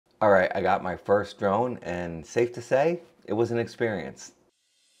All right, I got my first drone, and safe to say, it was an experience.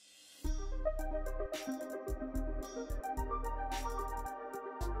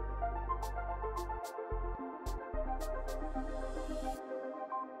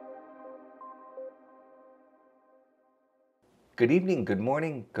 Good evening, good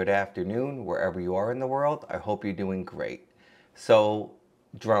morning, good afternoon, wherever you are in the world. I hope you're doing great. So,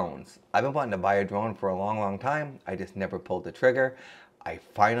 drones. I've been wanting to buy a drone for a long time. I just never pulled the trigger. I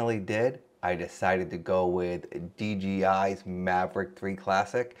finally did. I decided to go with DJI's Mavic 3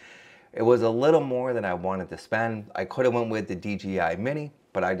 Classic. It was a little more than I wanted to spend. I could have went with the DJI Mini,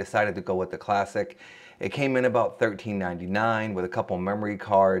 but I decided to go with the Classic. It came in about $13.99 with a couple memory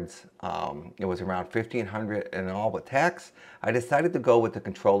cards. It was around $1,500 in all with tax. I decided to go with the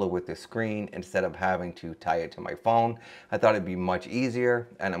controller with the screen instead of having to tie it to my phone. I thought it'd be much easier,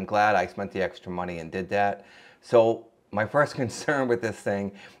 and I'm glad I spent the extra money and did that. So my first concern with this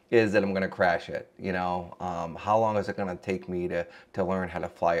thing is that I'm going to crash it. How long is it going to take me to learn how to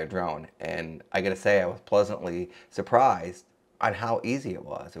fly a drone? And I got to say, I was pleasantly surprised on how easy it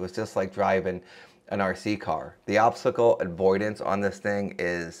was. It was just like driving an RC car. The obstacle avoidance on this thing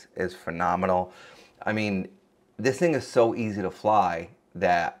is phenomenal. I mean, this thing is so easy to fly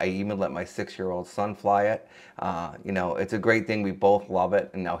that I even let my 6-year-old son fly it. It's a great thing. We both love it,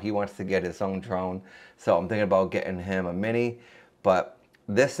 and now he wants to get his own drone. So I'm thinking about getting him a Mini, but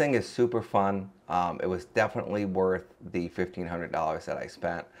this thing is super fun. It was definitely worth the $1,500 that I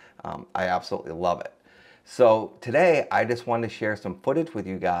spent. I absolutely love it. So today I just wanted to share some footage with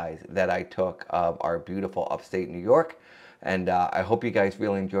you guys that I took of our beautiful upstate New York, and I hope you guys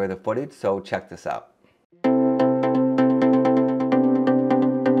really enjoy the footage, so check this out.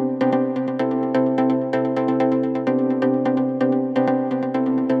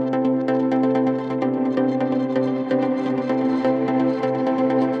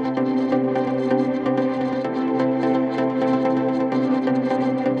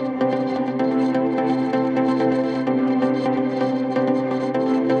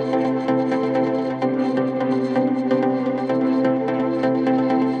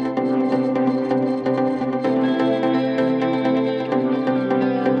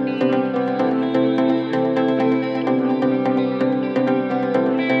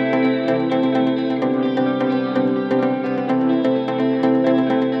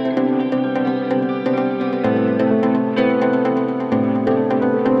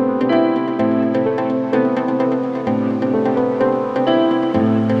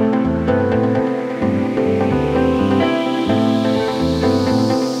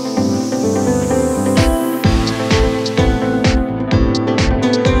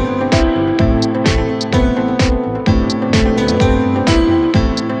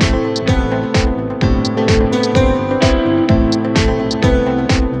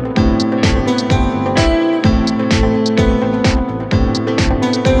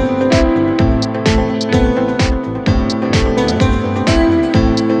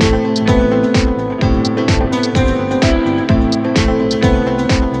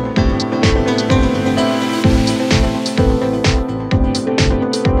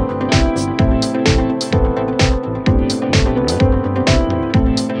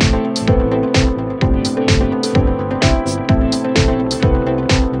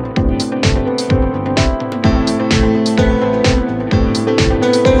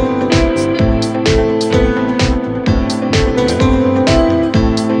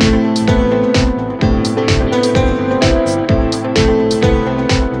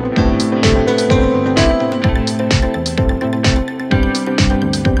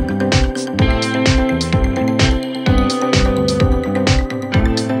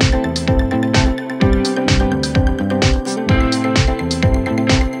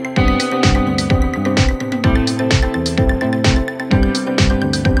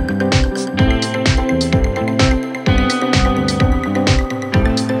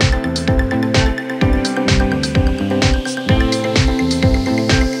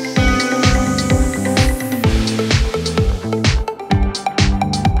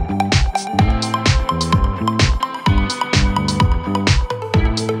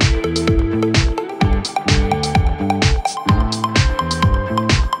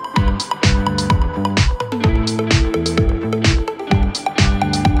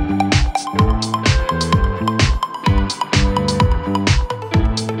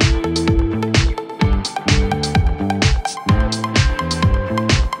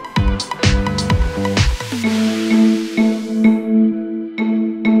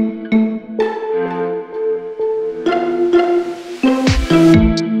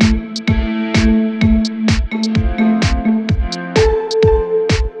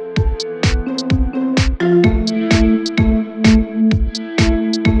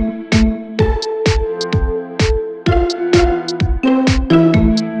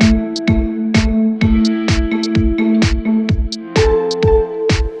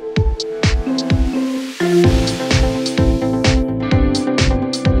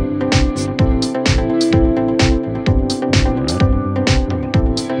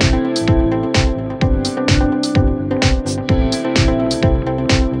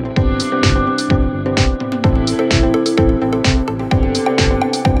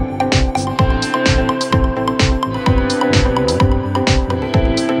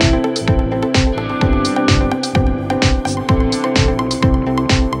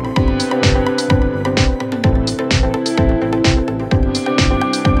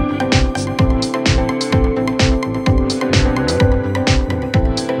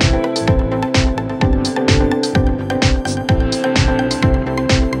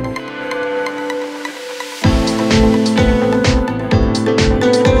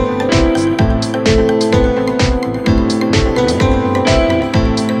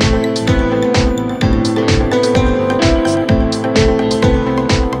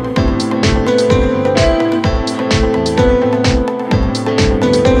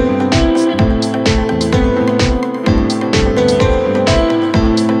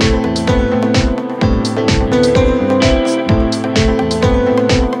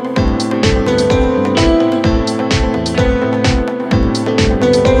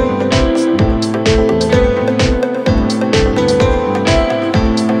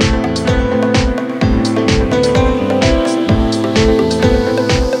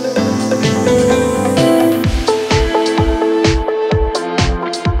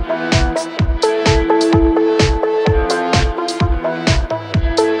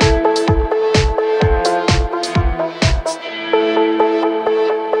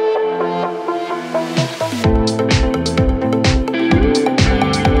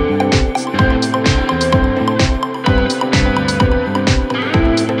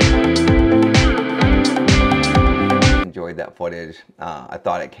 that footage. I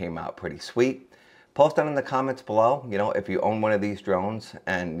thought it came out pretty sweet. Post down in the comments below, you know, if you own one of these drones,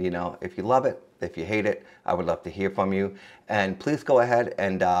 and you know, if you love it, if you hate it. I would love to hear from you. And please go ahead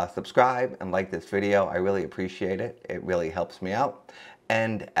and subscribe and like this video. I really appreciate it. It really helps me out.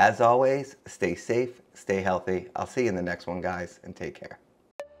 And as always, stay safe, stay healthy. I'll see you in the next one, guys, and take care.